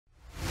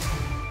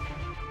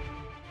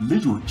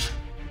ልጆች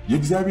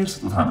የእግዚአብሔር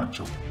ስጦታ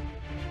ናቸው።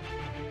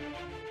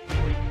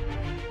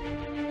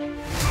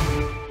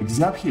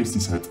 እግዚአብሔር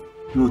ሲሰጥ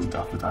ሕይወት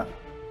ይጣፍጣል።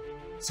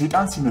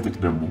 ሰይጣን ሲነጥቅ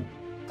ደግሞ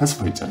ተስፋ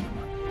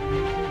ይጨልማል።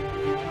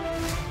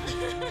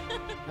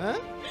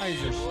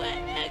 አይዞሽ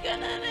ወይኔ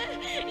ገናነ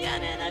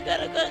ያኔ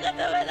ነገር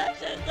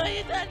ከተበላሸ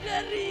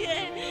ቆይታለሪ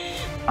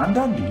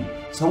አንዳንዴ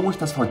ሰዎች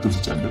ተስፋቸው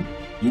ሲጨልም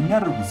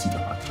የሚያደርጉት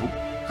ሲጠፋቸው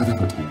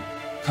ከተፈጥሮ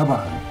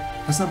ከባህል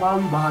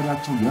ከሰብአዊ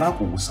ባህሪያቸው የራቁ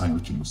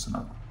ውሳኔዎችን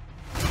ይወስናሉ።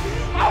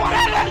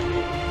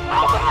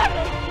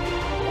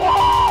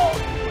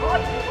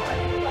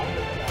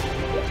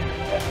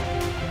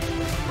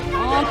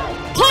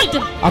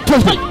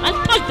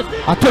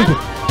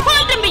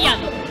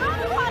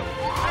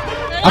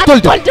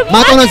 አትወልድም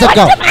ማጠና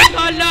ዘጋው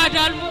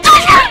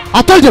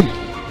አትወልድም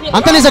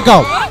አንተ ነህ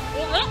ዘጋው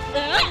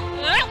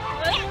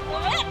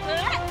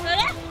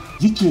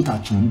ይህች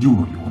እህታችን እንዲሁ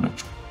ነው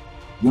የሆነችው።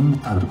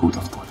 የምታደርገው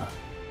ጠፍቷታል።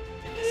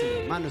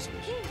 ማን ነው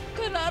ስምሽ?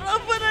 ክላራ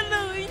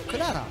በረለኝ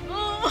ክላራ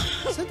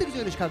ስንት ጊዜ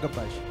ሆነሽ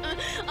ካገባሽ?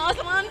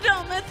 11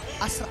 ዓመት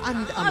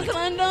 11 ዓመት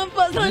 11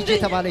 ዓመት ልጅ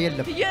የተባለ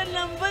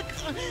የለም በቃ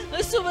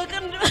እሱ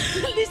በቀን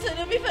ሊሰነ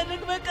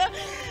የሚፈልግ በቃ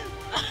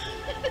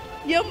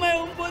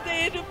የማይሆን ቦታ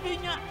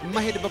ሄድብኛል።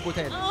 የማይሄድበት ቦታ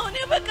የለም። አሁን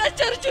በቃ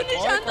ቸርቹን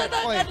ሻንጣ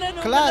ታቀለ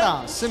ነው። ክላራ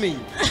ስሚኝ፣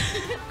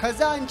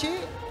 ከዛ አንቺ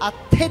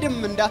አትሄድም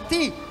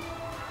እንዳትይ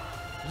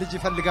ልጅ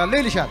ይፈልጋለሁ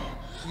ይልሻል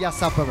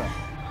ያሳበበ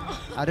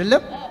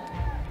አይደለም።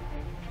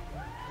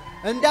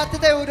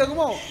 እንዳትታዩ ደግሞ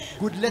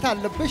ጉድለት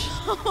አለብሽ።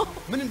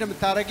 ምን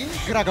እንደምታረጊ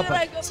ግራ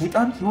ገባሽ።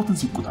 ሰይጣን ሕይወትን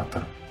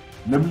ሲቆጣጠር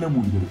ለምለሙ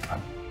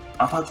ይደርቃል፣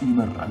 ጣፋጩ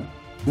ይመራል፣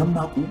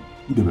 ደማቁ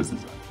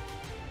ይደበዝዛል።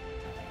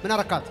 ምን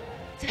አረካት?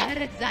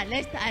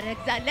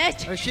 ታረግዛለች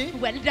እሺ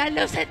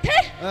ወልዳለሁ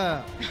ስትል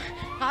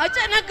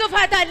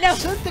አጨነግፋታለሁ።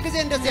 ስንት ጊዜ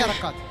እንደዚህ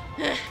ያረካት?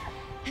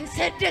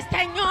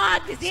 ስድስተኛዋ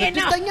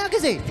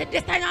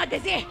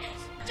ጊዜ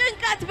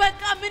ጭንቀት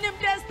በቃ ምንም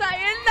ደስታ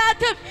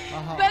የላትም።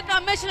 በቃ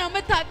መች ነው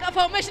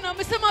የምታቀፈው መች ነው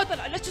የምስማው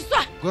ትላለች እሷ።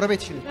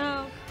 ጎረቤትሽ ነው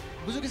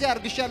ብዙ ጊዜ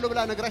አርግሻለሁ ብላ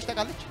ነግራሽ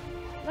ታውቃለች?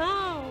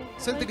 አዎ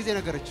ስንት ጊዜ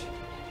ነገረች?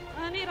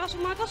 እኔ ራሱ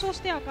ማታ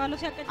 3 ያውቃለሁ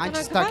ሲያቀጭና አንቺ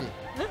ስታቂ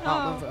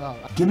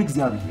ግን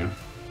እግዚአብሔር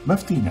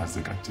መፍትሄን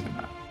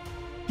ያዘጋጅልናል።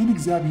 ግን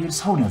እግዚአብሔር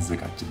ሰውን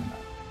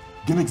ያዘጋጅልናል።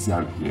 ግን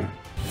እግዚአብሔር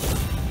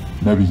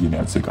ነብይን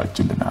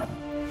ያዘጋጅልናል።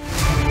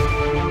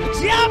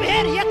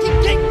 እግዚአብሔር የት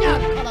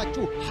ይገኛል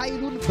ካላችሁ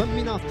ኃይሉን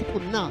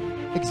በሚናፍቁና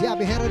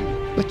እግዚአብሔርን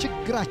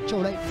በችግራቸው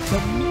ላይ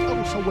በሚጠሩ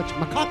ሰዎች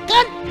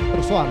መካከል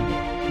እርሱ አለ።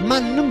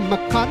 ማንንም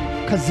መካን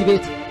ከዚህ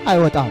ቤት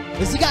አይወጣም።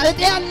 እዚህ ጋር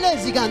እጤ ያለ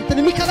እዚህ ጋር እንትን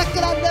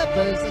የሚከለክላለ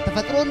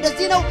በተፈጥሮ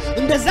እንደዚህ ነው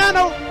እንደዛ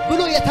ነው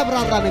ብሎ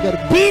የተብራራ ነገር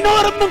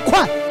ቢኖርም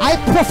እንኳን አይ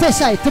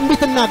ፕሮፌሳይ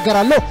ትንቢት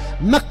እናገራለሁ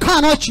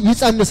መካኖች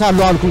ይጸንሳሉ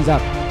አልኩኝ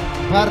ዛሬ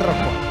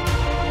ባረኩ።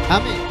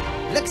 አሜን።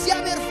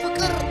 ለእግዚአብሔር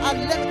ፍቅር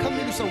አለን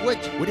ከሚሉ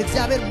ሰዎች ወደ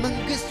እግዚአብሔር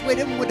መንግስት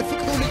ወይም ወደ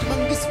ፍቅሩ ልጅ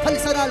መንግስት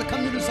ፈልሰናል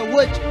ከሚሉ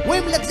ሰዎች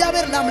ወይም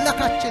ለእግዚአብሔር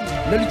ለአምላካችን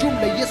ለልጁም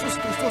ለኢየሱስ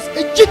ክርስቶስ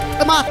እጅግ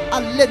ጥማት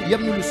አለን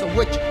የሚሉ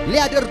ሰዎች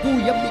ሊያደርጉ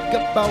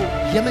የሚገባው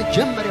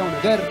የመጀመሪያው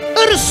ነገር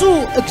እርሱ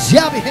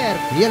እግዚአብሔር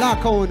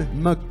የላከውን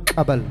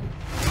መቀበል።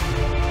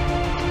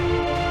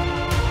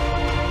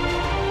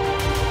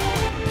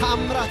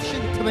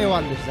 ተአምራትሽን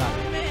ትበይዋለሽ ዛሬ።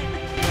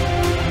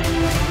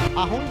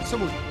 አሁን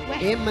ስሙኝ፣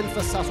 ይሄን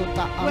መንፈስ አስወጣ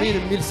አሜን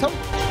የሚል ሰው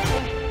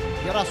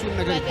የራሱን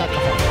ነገር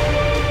ይታቀፋል።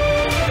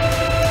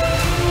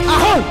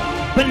 አሁን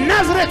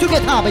በናዝሬቱ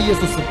ጌታ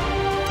በኢየሱስ ስም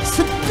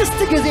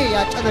 6 ጊዜ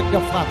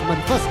ያጨነገፋት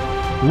መንፈስ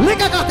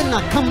ልቀቃትና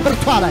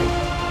ከንብርቷ ላይ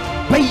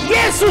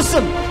በኢየሱስ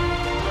ስም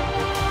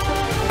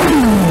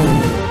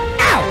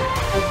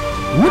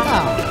ውጣ።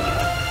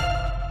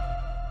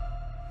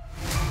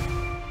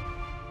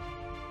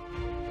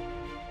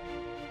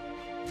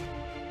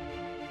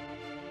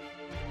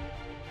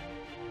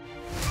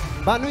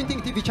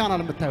 በአኖይንቲንግ ቲቪ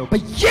ቻናል የምታዩ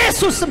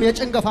በኢየሱስ ስም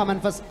የጭንገፋ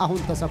መንፈስ አሁን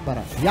ተሰበረ።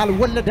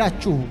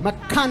 ያልወለዳችሁ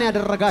መካን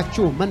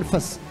ያደረጋችሁ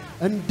መንፈስ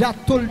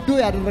እንዳትወልዱ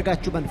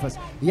ያደረጋችሁ መንፈስ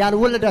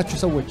ያልወለዳችሁ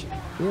ሰዎች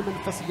ይሄ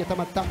መንፈስ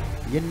እየተመታ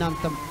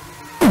የናንተም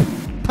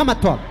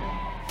ተመቷል።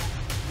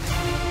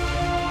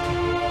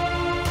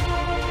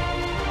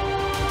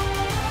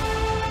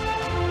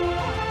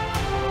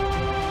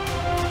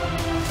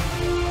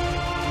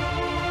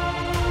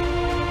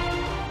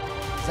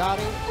 ዛሬ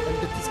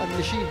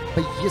እንድትጸንሺ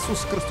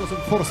በኢየሱስ ክርስቶስ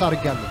ፎርስ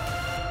አድርጋለሁ።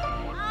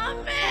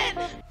 አሜን።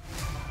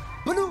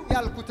 ብሉ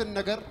ያልኩትን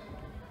ነገር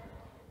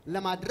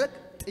ለማድረግ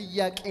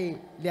ጥያቄ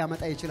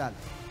ሊያመጣ ይችላል።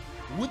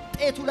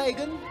 ውጤቱ ላይ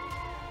ግን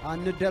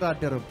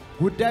አንደራደርም።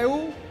 ጉዳዩ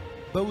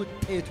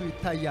በውጤቱ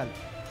ይታያል።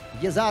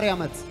 የዛሬ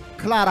ዓመት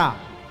ክላራ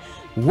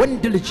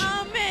ወንድ ልጅ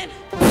አሜን።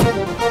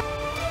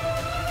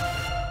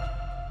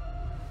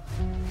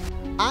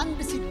 አንድ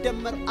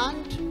ሲደመር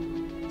አንድ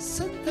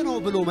ስንት ነው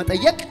ብሎ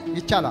መጠየቅ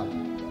ይቻላል።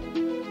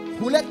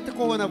 ሁለት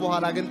ከሆነ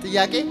በኋላ ግን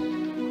ጥያቄ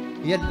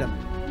የለም።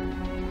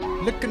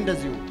 ልክ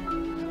እንደዚሁ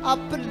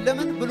አፕል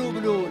ለምን ብሎ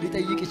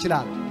ሊጠይቅ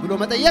ይችላል ብሎ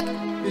መጠየቅ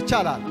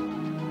ይቻላል።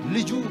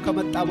 ልጁ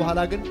ከመጣ በኋላ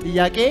ግን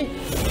ጥያቄ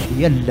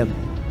የለም።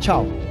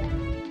 ቻው።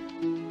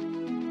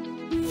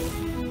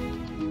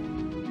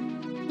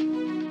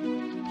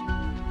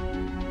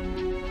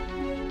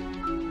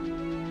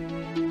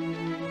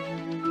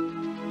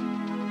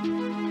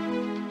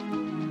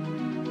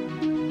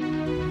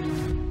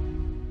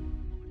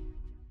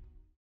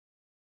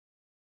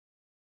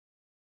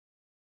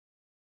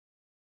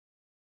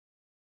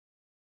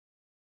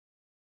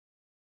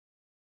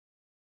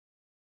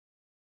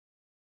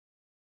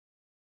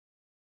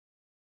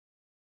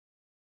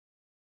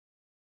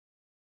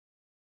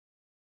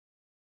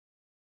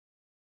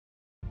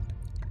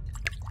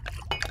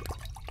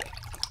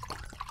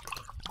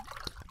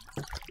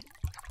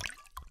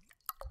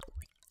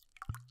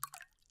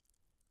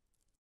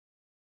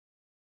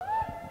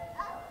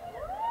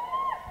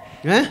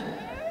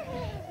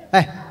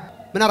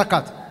 ምን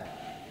አረካት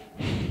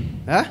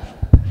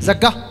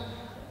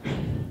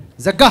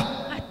ዘጋ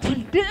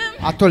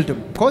አትወልድም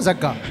እኮ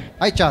ዘጋ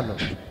አይቻለሁ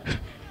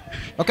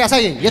ኦኬ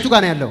አሳየኝ የቱ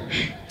ጋር ነው ያለው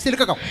እስቲ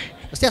ልቀቀው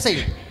እስቲ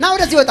አሳየኝ ና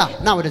ወደዚህ ወጣ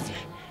ና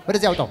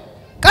ወደዚህ አውጣው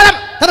ቀለም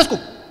ተነስኩ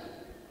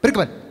ብርግ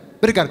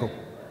አድርገው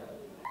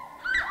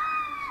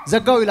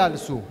ዘጋው ይላል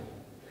እሱ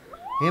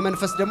ይሄ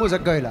መንፈስ ደግሞ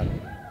ዘጋው ይላል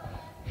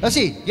እሺ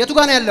የቱ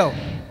ጋር ነው ያለው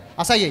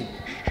አሳየኝ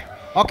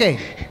ኦኬ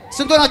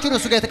ስንት ሆናችሁ ነው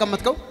እሱ ጋር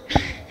የተቀመጥከው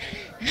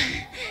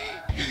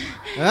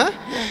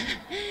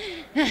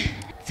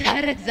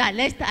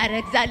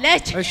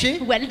ታረግዛለች እሺ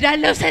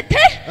ወልዳለሁ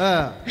ስትል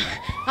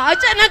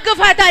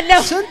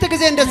አጨነግፋታለሁ ስንት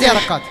ጊዜ እንደዚህ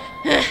ያረካት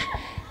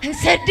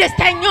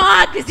ስድስተኛዋ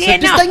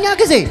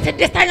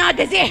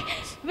ጊዜ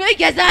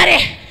የዛሬ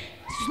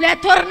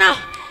 2 ወር ነው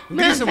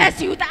መንፈስ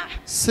ይውጣ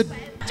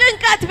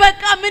ጭንቀት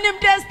በቃ ምንም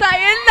ደስታ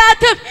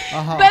የላትም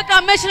በቃ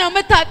መች ነው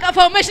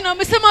የምታቀፈው መች ነው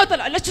የምስማው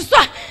ትላለች እሷ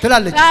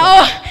አዎ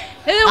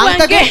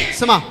አንተ ግን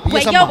ስማ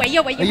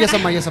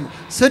እየሰማ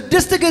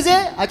 6 ጊዜ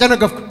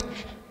አጨነገፍኩ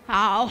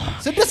አዎ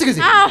 6 ጊዜ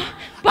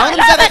አሁን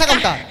እዛ ጋር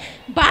ተቀምጣ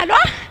ባሏ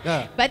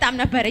በጣም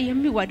ነበር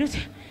የሚወዱት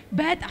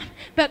በጣም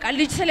በቃ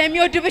ልጅ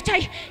ስለሚወድ ብቻ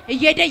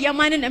እየደ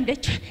የማንን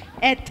እምደች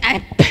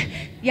እጠብ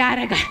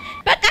ያረጋል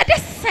በቃ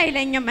ደስ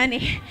አይለኝም እኔ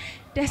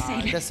ደስ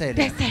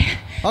አይለኝ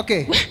ኦኬ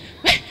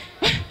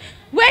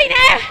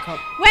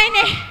ወይኔ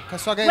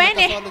ከሷ ጋር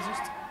ይመጣው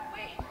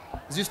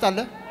እዚህ ውስጥ አለ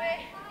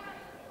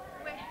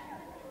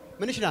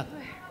ምንሽ ናት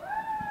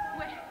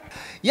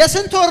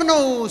የስንት ወር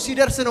ነው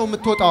ሲደርስ ነው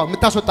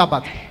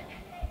የምታስወጣባት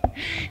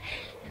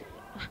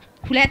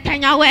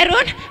ሁለተኛው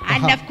ወሩን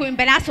አለፍኩኝ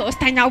ብላ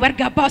ሶስተኛው ወር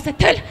ገባው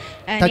ስትል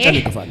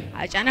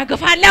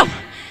አጨነግፋለሁ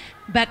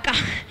በቃ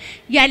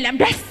የለም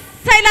ደስ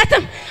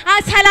አይላትም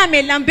ሰላም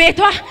የለም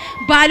ቤቷ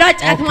ባሏ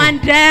ጫት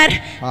ማንደር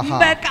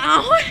በቃ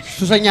አሁን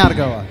ሱሰኛ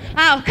አርጋዋል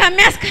አዎ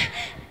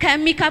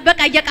ከሚከበቃ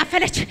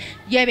እየቀፈለች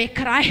የቤት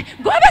ኪራይ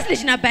ጎበዝ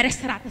ልጅ ነበረች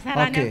ስራ ተሰራ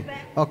ነበር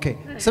ኦኬ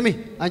ስሚ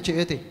አንቺ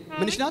እህቴ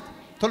ምንሽ ናት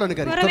ቶሎ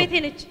ንገሪ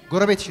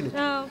ጎረቤትሽ ነች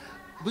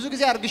ብዙ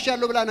ጊዜ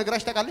አርግሻለሁ ብላ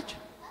ነግራሽ ታውቃለች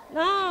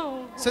አዎ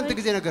ስንት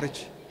ጊዜ ነገረች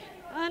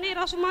እኔ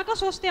ራሱ ማቃ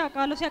 3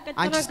 ያቃለው ሲያቀጭና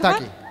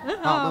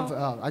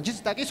አንቺ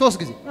ስታቂ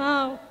 3 ጊዜ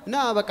አዎ እና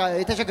በቃ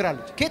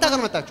የተቸግራለች ከየት አገር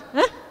መጣችሁ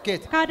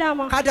ከየት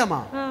ካዳማ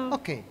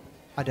ኦኬ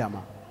አዳማ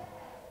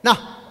ና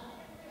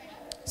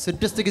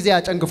 6 ጊዜ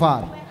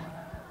አጨንግፋል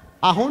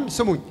አሁን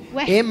ስሙኝ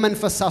ይሄን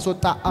መንፈስ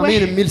አስወጣ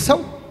አሜን የሚል ሰው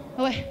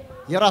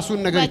የራሱን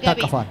ነገር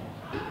ይታቀፋል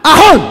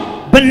አሁን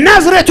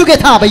በናዝሬቱ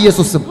ጌታ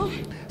በኢየሱስ ስም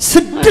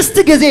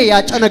 6 ጊዜ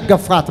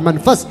ያጨነገፋት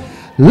መንፈስ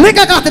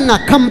ልቀቃትና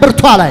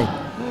ከምብርቷ ላይ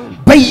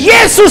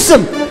በኢየሱስ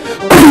ስም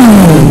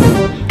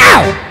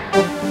አው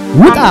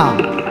ውጣ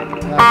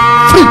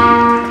ፍሪ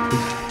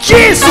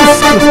ኢየሱስ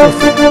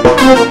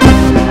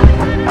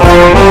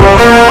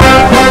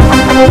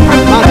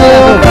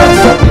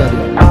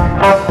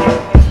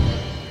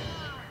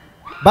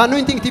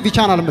በአኖይንቲንግ ቲቪ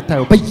ቻናል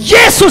የምታየው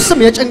በኢየሱስ ስም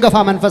የጭንገፋ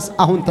መንፈስ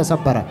አሁን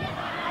ተሰበረ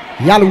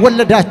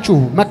ያልወለዳችሁ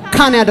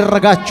መካን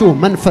ያደረጋችሁ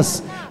መንፈስ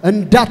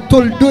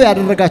እንዳትወልዱ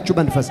ያደረጋችሁ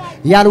መንፈስ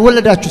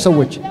ያልወለዳችሁ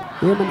ሰዎች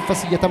ይሄ መንፈስ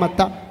እየተመታ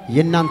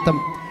የናንተም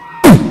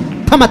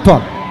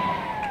ተመቷል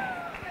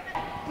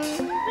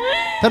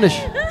ተነሽ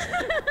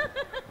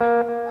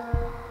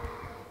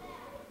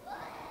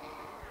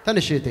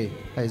እቴ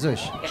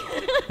አይዞሽ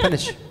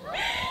ተነሽ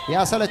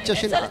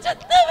ያሰለቸሽን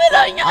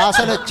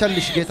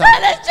አሰለቸልሽ ጌታ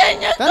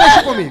ተነሽ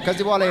ቆሚ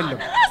ከዚህ በኋላ የለም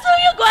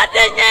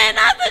ጓደኛዬ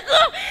ናት እኮ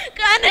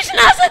ቀንሽ ና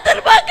ስትል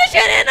ባክሽ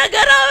የኔ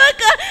ነገር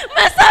በቃ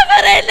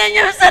መሳፈሪያ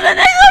የለኝም ስለኔ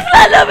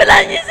ከፍላለሁ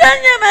ብላኝ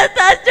ይዘኝ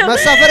መጣችሁ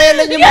መሳፈሪያ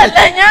የለኝም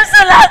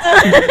ስላት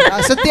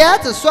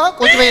ስትያት እሷ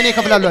ቁጭ በይ እኔ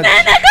ከፍላለሁ አለች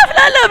እኔ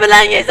ከፍላለሁ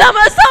ብላኝ ይዛ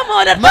መሳም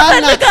ወለድ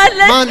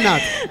ትፈልጋለች ማን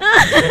ናት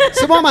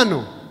ስሟ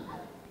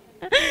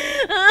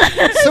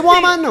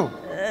ማን ነው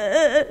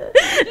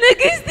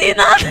ንግስቲ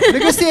ናት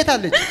ንግስቲ የት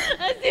አለች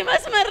እዚህ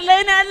መስመር ላይ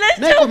ነው ያለች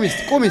ነይ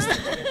ቁሚ እስቲ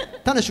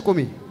ተነሽ ቁሚ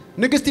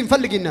ንግስቲን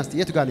ፈልጊና እስቲ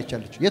የቱ ጋር ነች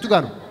ያለች የቱ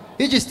ጋር ነው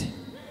ሂጂ እስቲ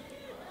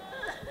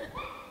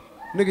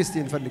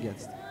ንግስቲን ፈልጊያት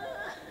እስቲ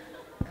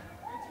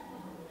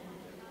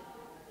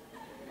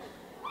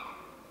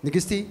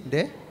ንግስቲ እንዴ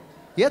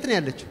የት ነው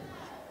ያለች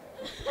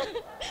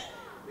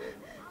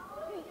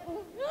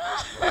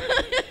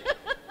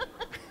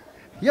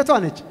የቷ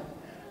ነች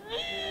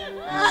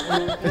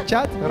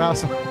እቻት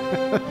ራሱ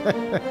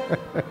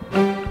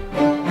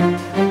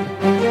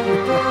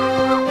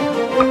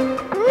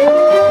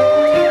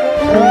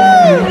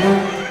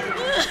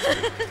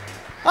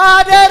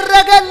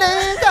አደረገልኝ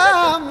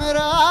ታምር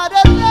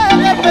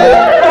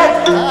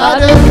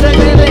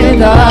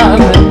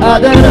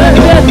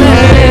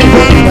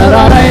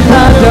ተራራይና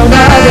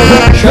ደውናደ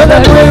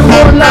ሸለቆ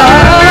ሞላ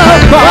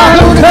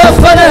ባህሩ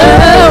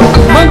ከፈለው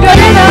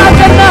መንገዴን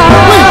አቀና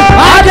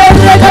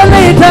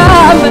አደረገልኝ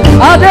ታምር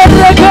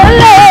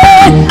አደረገልኝ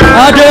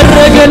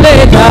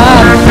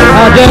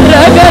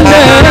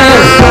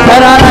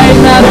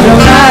ተራራይና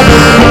ደውናደ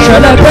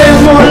ሸለቆ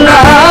ሞላ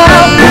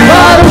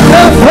ባህሩ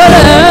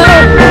ከፈለው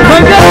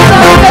መንገዴን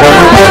አቀና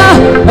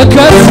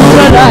ከሱ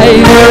በላይ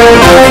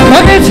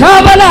ከጌታ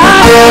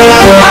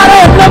በላይ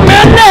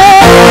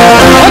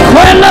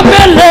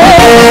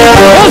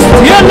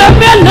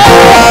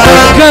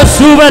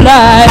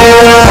በላይ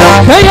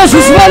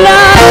ከኢየሱስ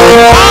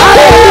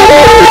በላይ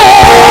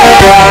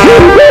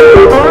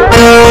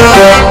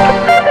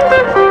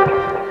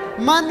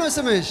ማን ነው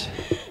ስምሽ?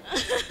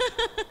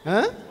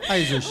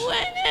 አይዞሽ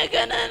ወይኔ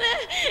ገናነ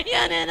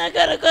ያኔ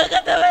ነገር እኮ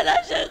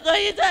ከተበላሸ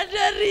ቆይቷል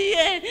ደርዬ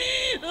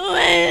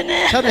ወይኔ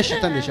ተነሽ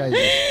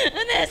አይዞሽ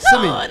እኔ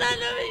ሰው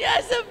ሆናለሁ ብዬ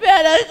አስቤ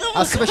አላውቅም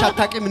አስበሽ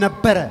አታውቂም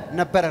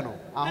ነበረ ነው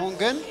አሁን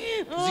ግን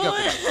እዚህ ጋር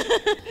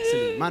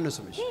ስሚ ማን ነው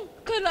ስምሽ?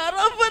 ክላራ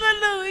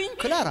በረለውኝ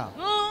ክላራ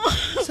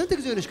ስንት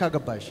ጊዜ ሆነሽ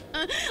ካገባሽ?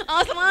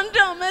 11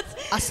 ዓመት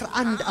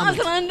 11 ዓመት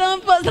 11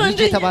 ዓመት ልጅ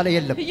የተባለ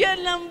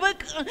የለም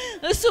በቃ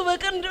እሱ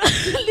በቀንድ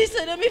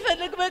ሊሰለም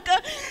ይፈልግ በቃ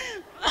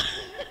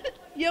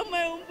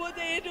የማይሆን ቦታ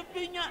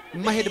ሄድብኛል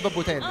የማይሄድበት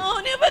ቦታ የለም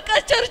አሁን በቃ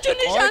ቸርቹን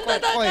ሻንጣ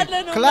ታቀለ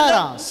ነው ክላራ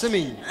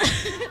ስሚኝ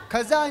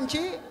ከዛ አንቺ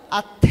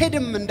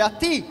አትሄድም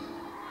እንዳትይ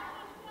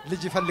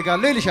ልጅ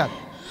ይፈልጋል ይልሻል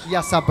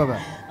ያሳበበ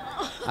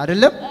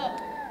አይደለም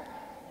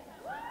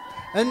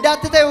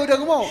እንዳትታዩ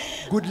ደግሞ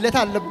ጉድለት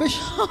አለብሽ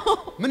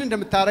ምን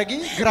እንደምታረጊ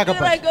ግራ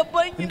ገባኝ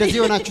እንደዚህ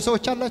ሆናችሁ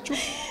ሰዎች አላችሁ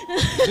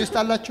ጅስት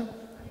አላችሁ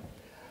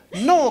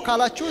ኖ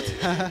ካላችሁት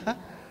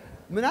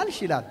ምን አልሽ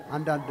ይላል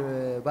አንዳንድ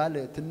ባል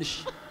ትንሽ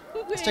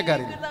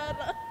አስቸጋሪ ነው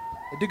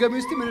ድገሚ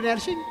ውስጥ ምን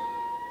ያልሽኝ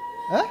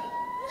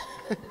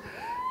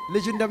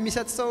ልጅ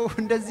እንደሚሰጥ ሰው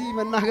እንደዚህ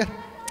መናገር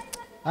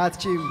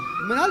አትችም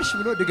ምን አልሽ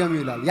ብሎ ድገሚ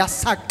ይላል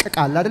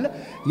ያሳቀቃል አይደለ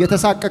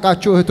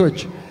የተሳቀቃችሁ እህቶች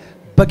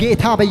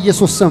በጌታ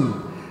በኢየሱስ ስም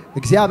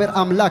እግዚአብሔር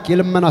አምላክ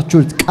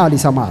የለመናችሁን ቃል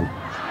ይሰማል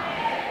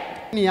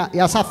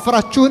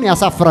ያሳፍራችሁን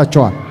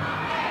ያሳፍራቸዋል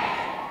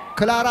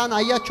ክላራን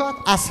አያችኋት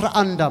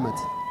 11 ዓመት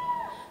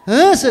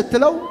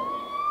ስትለው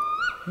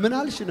ምን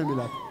አልሽ ነው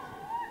የሚላት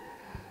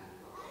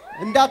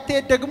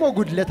እንዳትሄድ ደግሞ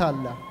ጉድለት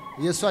አለ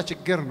የሷ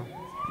ችግር ነው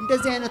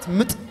እንደዚህ አይነት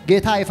ምጥ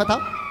ጌታ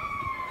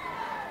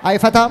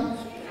አይፈታም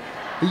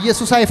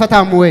ኢየሱስ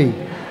አይፈታም ወይ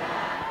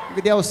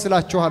እንግዲህ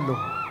አውስላችኋለሁ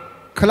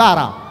ክላራ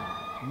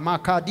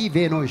ማካዲ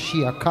ቬኖሺ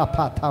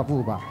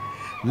አካፓታቡባ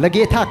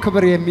ለጌታ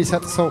ክብር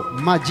የሚሰጥ ሰው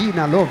ማጂና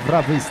ሎቭራ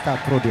ቪስታ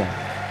ፕሮዲያ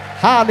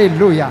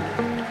ሃሌሉያ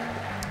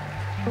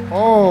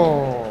ኦ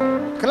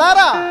ክላራ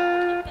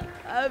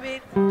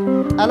አሜን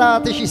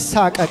ጠላትሽ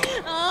ይሳቀቅ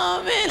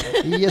አሜን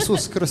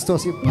ኢየሱስ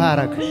ክርስቶስ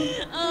ይባረክ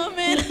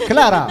አሜን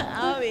ክላራ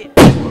አሜን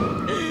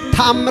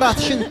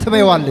ተአምራትሽን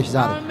ትበይዋለሽ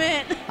ዛሬ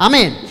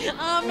አሜን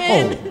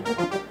አሜን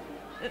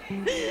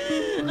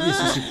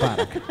ኢየሱስ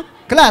ይባረክ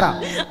ክላራ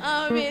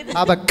አሜን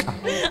አበቃ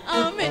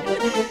አሜን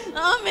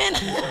አሜን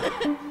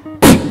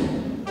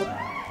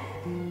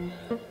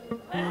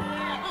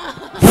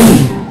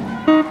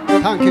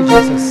Thank you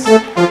Jesus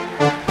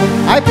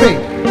I pray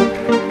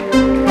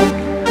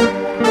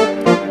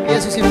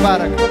ኢየሱስ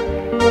ይባረክ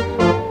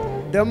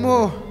ደሞ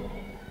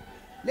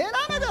ሌላ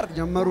ነገር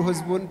ጀመሩ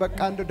ህዝቡን በቃ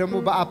እንደ ደሞ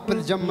በአፕል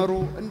ጀመሩ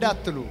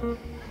እንዳትሉ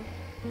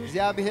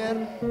እግዚአብሔር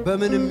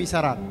በምንም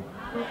ይሰራል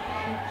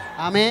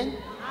አሜን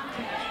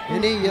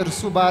እኔ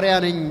የእርሱ ባሪያ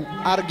ነኝ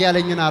አርግ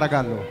ያለኝን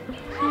አረጋለሁ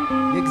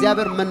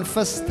የእግዚአብሔር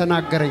መንፈስ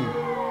ተናገረኝ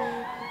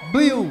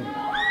ብዩ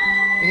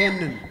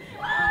ይሄንን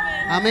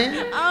አሜን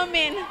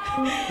አሜን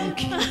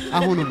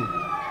አሁኑኑ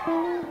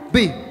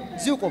ብይ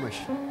እዚሁ ቆመሽ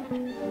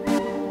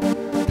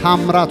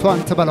ተአምራቷን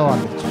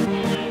ትበላዋለች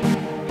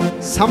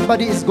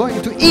somebody is going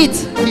to eat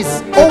his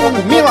own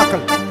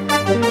miracle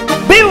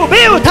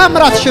ብዩ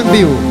ተአምራትሽን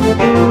ብዩ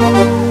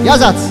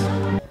ያዛት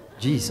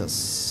Jesus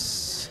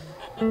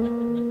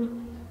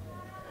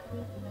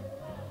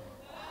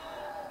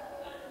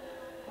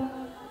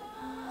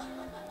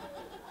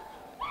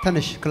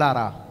ተነሽ ክላራ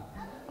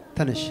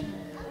ተነሽ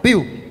ብዩ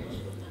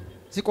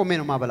እዚህ ቆሜ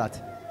ነው ማበላት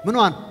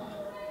ምንዋን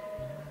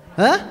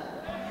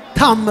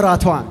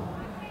ተአምራቷን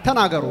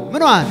ተናገሩ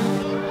ምንዋን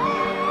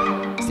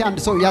እስቲ አንድ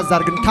ሰው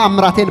ያዛር ግን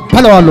ተአምራቴን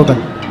በለዋለሁ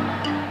በል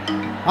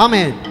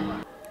አሜን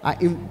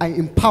I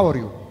empower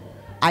you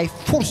I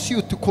force you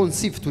to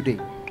conceive today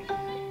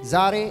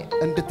ዛሬ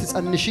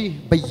እንድትጸንሺ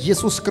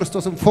በኢየሱስ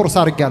ክርስቶስም ፎርስ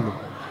አድርጋለሁ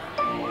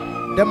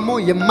ደሞ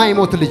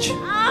የማይሞት ልጅ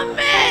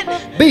አሜን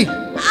ብይ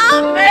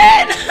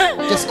አሜን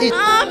just eat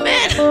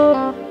አሜን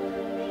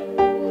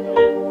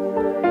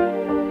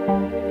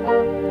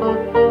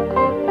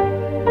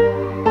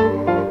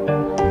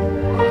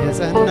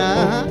የጸና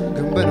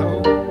ግንብ ነው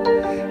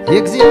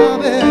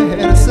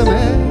የእግዚአብሔር ስም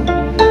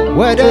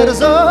ወደ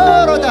እርሱ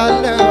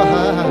ሮጣለሁ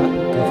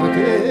ከፍ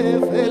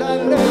ከፍ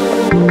እላለሁ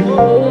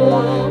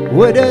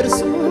ወደ እርሱ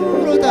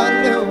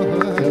ሮጣለሁ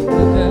ከፍ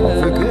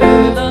ከፍ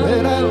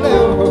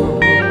እላለሁ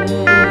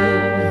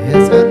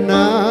የጸና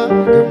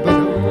ግንብ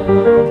ነው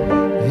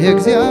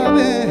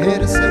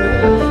የእግዚአብሔር ስም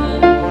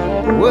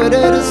ወደ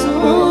እርሱ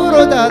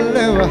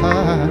ሮጣለሁ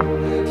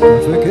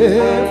ከፍ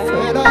ከፍ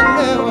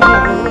እላለሁ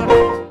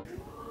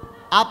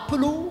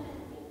አፕሉ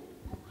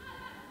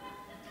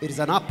it is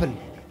an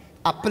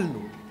apple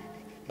ነው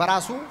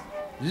በራሱ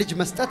ልጅ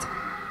መስጠት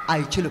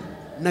አይችልም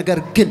ነገር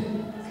ግን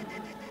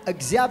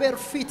እግዚአብሔር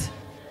ፊት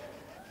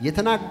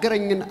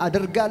የተናገረኝን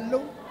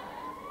አድርጋለሁ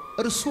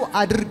እርሱ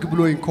አድርግ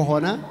ብሎኝ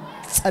ከሆነ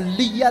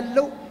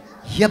ጸልያለሁ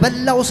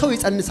የበላው ሰው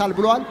ይጸንሳል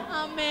ብሏል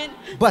አሜን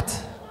but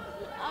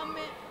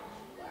አሜን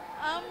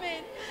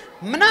አሜን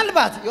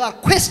ምናልባት you are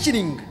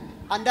questioning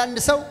አንዳንድ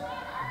ሰው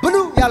ብሉ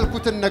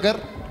ያልኩትን ነገር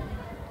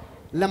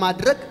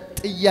ለማድረግ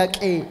ጥያቄ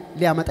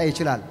ሊያመጣ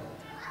ይችላል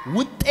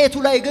ውጤቱ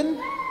ላይ ግን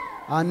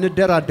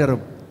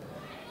አንደራደርም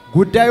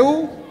ጉዳዩ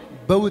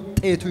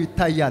በውጤቱ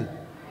ይታያል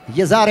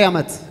የዛሬ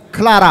አመት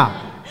ክላራ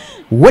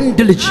ወንድ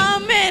ልጅ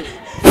አሜን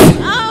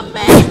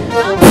አሜን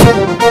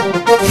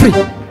ፍሪ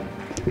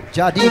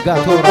ጃዲጋ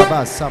ቶራባ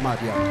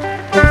ሰማዲያ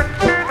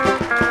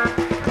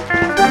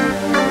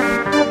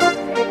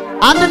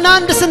አንድና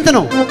አንድ ስንት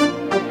ነው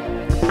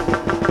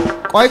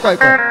ቆይ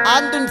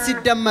አንድን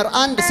ሲደመር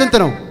አንድ ስንት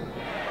ነው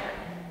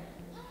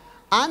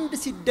አንድ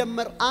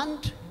ሲደመር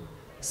አንድ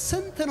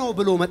ስንት ነው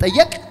ብሎ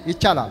መጠየቅ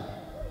ይቻላል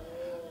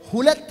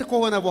ሁለት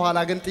ከሆነ በኋላ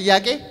ግን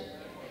ጥያቄ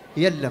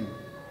የለም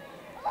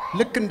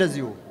ልክ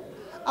እንደዚሁ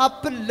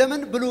አፕል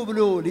ለምን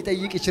ብሎ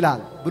ሊጠይቅ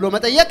ይችላል ብሎ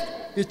መጠየቅ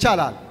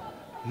ይቻላል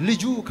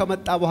ልጁ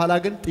ከመጣ በኋላ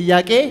ግን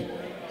ጥያቄ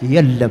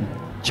የለም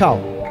ቻው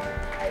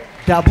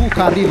ዳቡ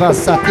ካሪቫ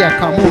ሳቲያ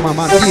ካሙ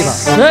ማማንዲራ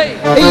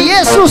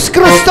ኢየሱስ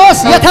ክርስቶስ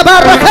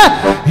የተባረከ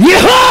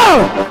ይሁን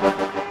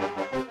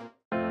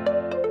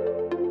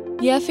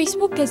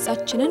የፌስቡክ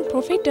ገጻችንን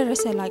ፕሮፌት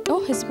ደረሰ ላቀው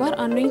ህዝባር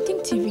አኖይንቲንግ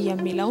ቲቪ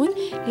የሚለውን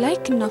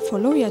ላይክ እና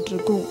ፎሎው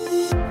ያድርጉ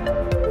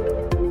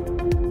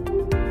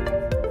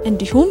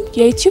እንዲሁም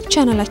የዩቲዩብ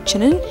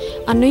ቻናላችንን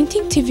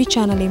አኖይንቲንግ ቲቪ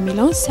ቻናል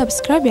የሚለውን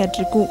ሰብስክራይብ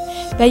ያድርጉ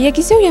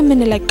በየጊዜው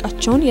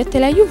የምንለቃቸውን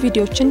የተለያዩ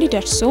ቪዲዮዎች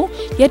እንዲደርሱ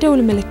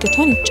የደውል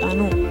ምልክቷን ይጫኑ